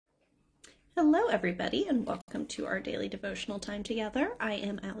Hello, everybody, and welcome to our daily devotional time together. I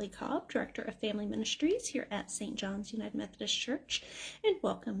am Allie Cobb, Director of Family Ministries here at St. John's United Methodist Church, and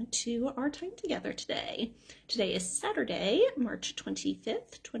welcome to our time together today. Today is Saturday, March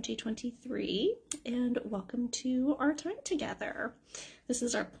 25th, 2023, and welcome to our time together. This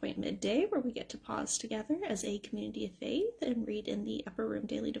is our point midday where we get to pause together as a community of faith and read in the Upper Room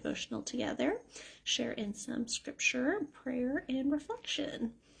Daily Devotional together, share in some scripture, prayer, and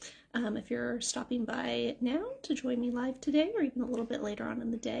reflection. If you're stopping by now to join me live today or even a little bit later on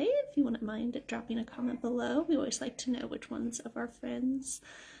in the day, if you wouldn't mind dropping a comment below, we always like to know which ones of our friends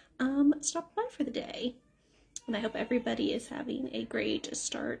stopped by for the day. And I hope everybody is having a great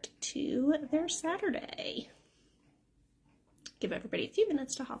start to their Saturday. Give everybody a few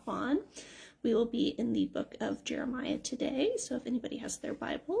minutes to hop on. We will be in the book of Jeremiah today, so if anybody has their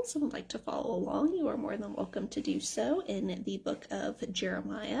Bibles and would like to follow along, you are more than welcome to do so in the book of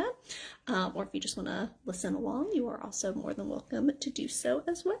Jeremiah. Or if you just want to listen along, you are also more than welcome to do so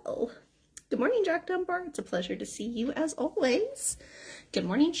as well. Good morning, Jack Dunbar. It's a pleasure to see you as always. Good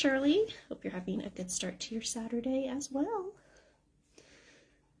morning, Shirley. Hope you're having a good start to your Saturday as well.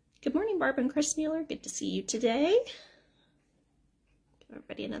 Good morning, Barb and Chris Mueller. Good to see you today.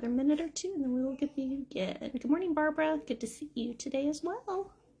 Everybody another minute or two and then we will begin. Good morning, Barbara. Good to see you today as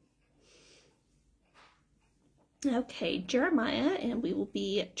well. Okay, Jeremiah, and we will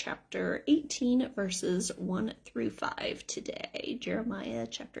be chapter 18 verses 1 through 5 today. Jeremiah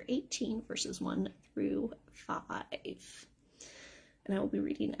chapter 18 verses 1 through 5. And I will be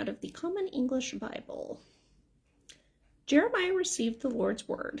reading out of the Common English Bible. Jeremiah received the Lord's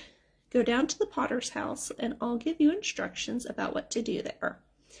word. Go down to the potter's house, and I'll give you instructions about what to do there.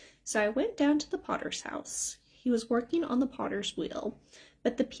 So I went down to the potter's house. He was working on the potter's wheel,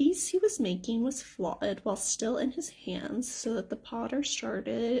 but the piece he was making was flawed while still in his hands, so that the potter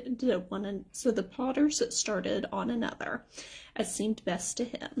started on another, as seemed best to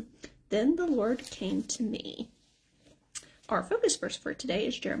him. Then the Lord came to me. Our focus verse for today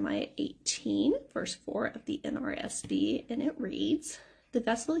is Jeremiah 18, verse 4 of the NRSV, and it reads, "The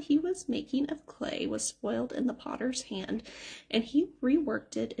vessel he was making of clay was spoiled in the potter's hand, and he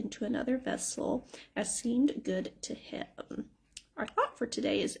reworked it into another vessel as seemed good to him." Our thought for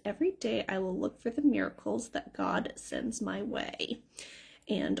today is every day I will look for the miracles that God sends my way.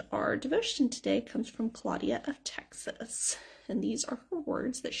 And our devotion today comes from Claudia of Texas, and these are her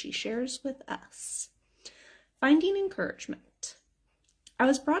words that she shares with us. Finding encouragement. I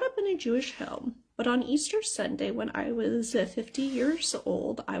was brought up in a Jewish home, but on Easter Sunday, when I was 50 years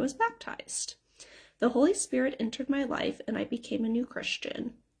old, I was baptized. The Holy Spirit entered my life, and I became a new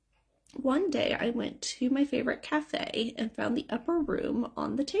Christian. One day, I went to my favorite cafe and found the Upper Room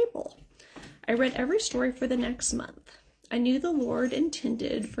on the table. I read every story for the next month. I knew the Lord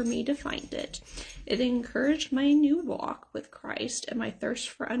intended for me to find it. It encouraged my new walk with Christ and my thirst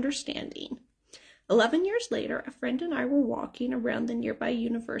for understanding. 11 years later, a friend and I were walking around the nearby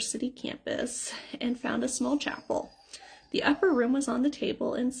university campus and found a small chapel. The upper room was on the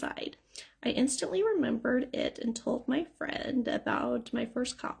table inside. I instantly remembered it and told my friend about my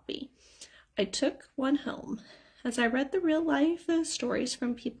first copy. I took one home. As I read the real-life stories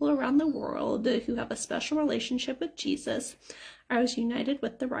from people around the world who have a special relationship with Jesus, I was united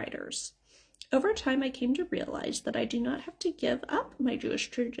with the writers. Over time, I came to realize that I do not have to give up my Jewish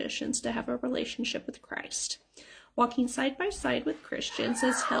traditions to have a relationship with Christ. Walking side by side with Christians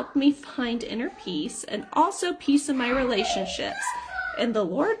has helped me find inner peace and also peace in my relationships. And the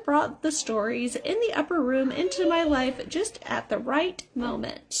Lord brought the stories in the upper room into my life just at the right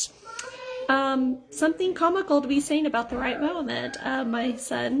moment. Something comical to be saying about the right moment. My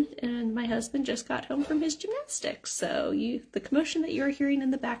son and my husband just got home from his gymnastics, so the commotion that you're hearing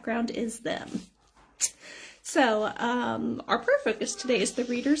in the background is them. So our prayer focus today is the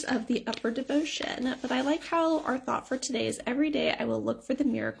readers of the Upper Devotion, but I like how our thought for today is every day I will look for the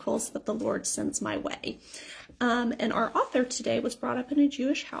miracles that the Lord sends my way. And our author today was brought up in a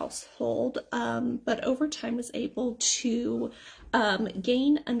Jewish household, but over time was able to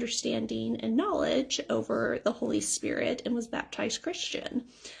gain understanding and knowledge over the Holy Spirit and was baptized Christian.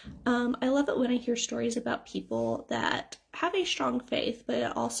 I love it when I hear stories about people that have a strong faith,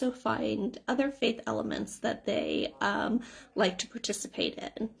 but also find other faith elements that they like to participate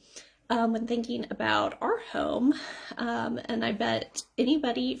in. when thinking about our home, and I bet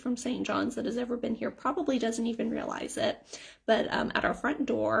anybody from St. John's that has ever been here probably doesn't even realize it, but at our front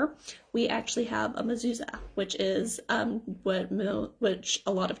door, we actually have a mezuzah, which is which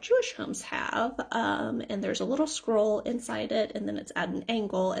a lot of Jewish homes have, and there's a little scroll inside it, and then it's at an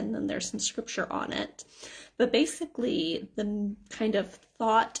angle, and then there's some scripture on it. But basically, the kind of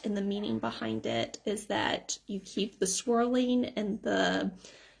thought and the meaning behind it is that you keep the swirling and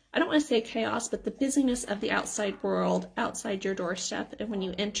I don't want to say chaos, but the busyness of the outside world outside your doorstep. And when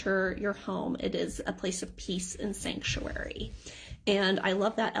you enter your home, it is a place of peace and sanctuary. And I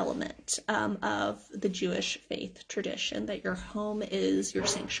love that element of the Jewish faith tradition, that your home is your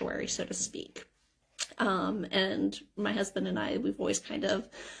sanctuary, so to speak. And my husband and I, we've always kind of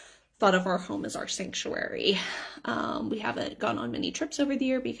thought of our home as our sanctuary. We haven't gone on many trips over the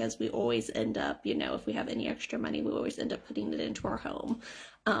year because we always end up, if we have any extra money, we always end up putting it into our home,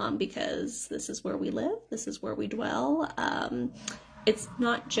 because this is where we live, this is where we dwell. It's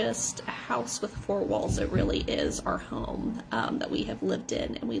not just a house with four walls, it really is our home that we have lived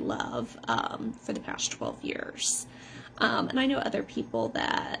in and we love for the past 12 years. And I know other people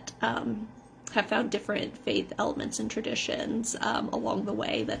that have found different faith elements and traditions along the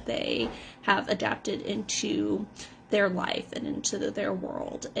way that they have adapted into their life and into their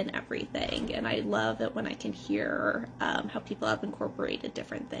world and everything. And I love it when I can hear how people have incorporated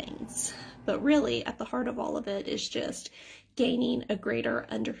different things. But really, at the heart of all of it is just gaining a greater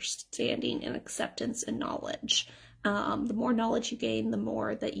understanding and acceptance and knowledge. The more knowledge you gain, the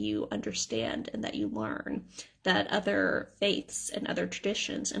more that you understand and that you learn that other faiths and other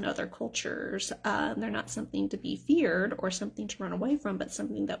traditions and other cultures, they're not something to be feared or something to run away from, but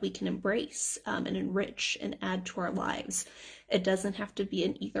something that we can embrace and enrich and add to our lives. It doesn't have to be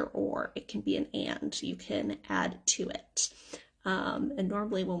an either or, it can be an and. You can add to it. And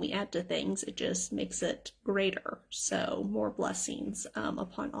normally when we add to things, it just makes it greater. So more blessings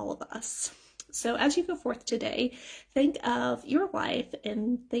upon all of us. So as you go forth today, think of your life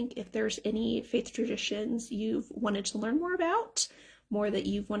and think if there's any faith traditions you've wanted to learn more about, more that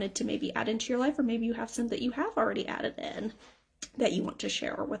you've wanted to maybe add into your life, or maybe you have some that you have already added in that you want to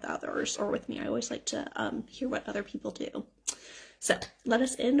share with others or with me. I always like to hear what other people do. So let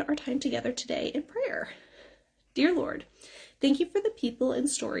us end our time together today in prayer. Dear Lord, thank you for the people and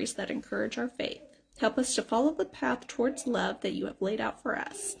stories that encourage our faith. Help us to follow the path towards love that you have laid out for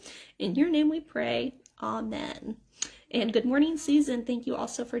us. In your name we pray. Amen. And good morning, Susan. Thank you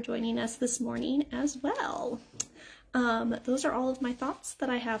also for joining us this morning as well. Those are all of my thoughts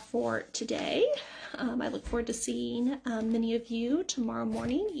that I have for today. I look forward to seeing many of you tomorrow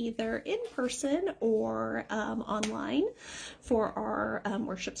morning, either in person or online for our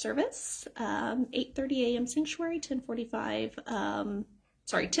worship service. 8:30 a.m. Sanctuary,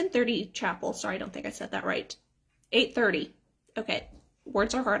 10:30 chapel. Sorry, I don't think I said that right. 8:30. Okay,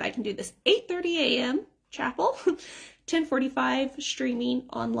 words are hard. I can do this. 8:30 a.m. chapel, 10:45 streaming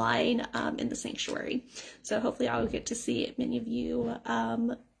online in the sanctuary. So hopefully I will get to see many of you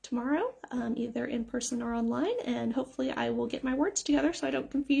tomorrow, either in person or online, and hopefully I will get my words together so I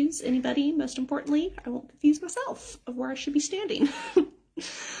don't confuse anybody. Most importantly, I won't confuse myself of where I should be standing.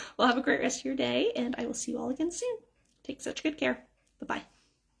 Well, have a great rest of your day, and I will see you all again soon. Take such good care. Bye-bye.